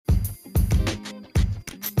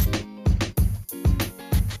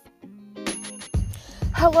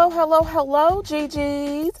Hello,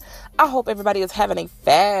 GGs. I hope everybody is having a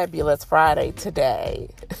fabulous Friday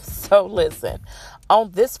today. So listen,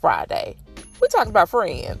 on this Friday, we're talking about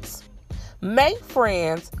friends. Make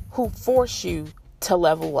friends who force you to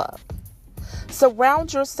level up.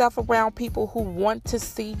 Surround yourself around people who want to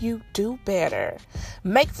see you do better.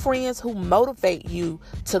 Make friends who motivate you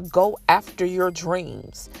to go after your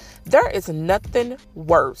dreams. There is nothing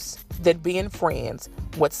worse than being friends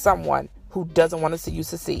with someone who doesn't want to see you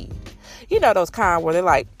succeed. You know those kind where they're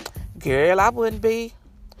like, girl, I wouldn't be.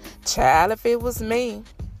 Child, if it was me.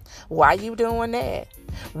 Why you doing that?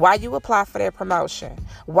 Why you apply for that promotion?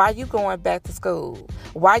 Why you going back to school?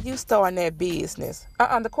 Why you starting that business?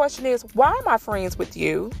 The question is, why am I friends with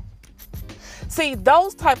you? See,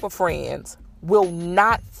 those type of friends will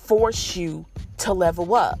not force you to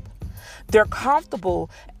level up. They're comfortable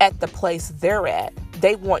at the place they're at.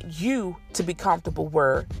 They want you to be comfortable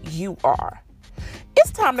where you are.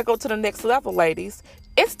 It's time to go to the next level, ladies.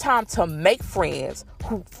 It's time to make friends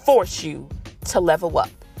who force you to level up.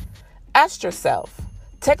 Ask yourself,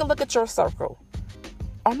 take a look at your circle.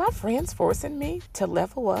 Are my friends forcing me to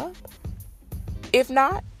level up? If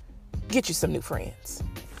not, get you some new friends.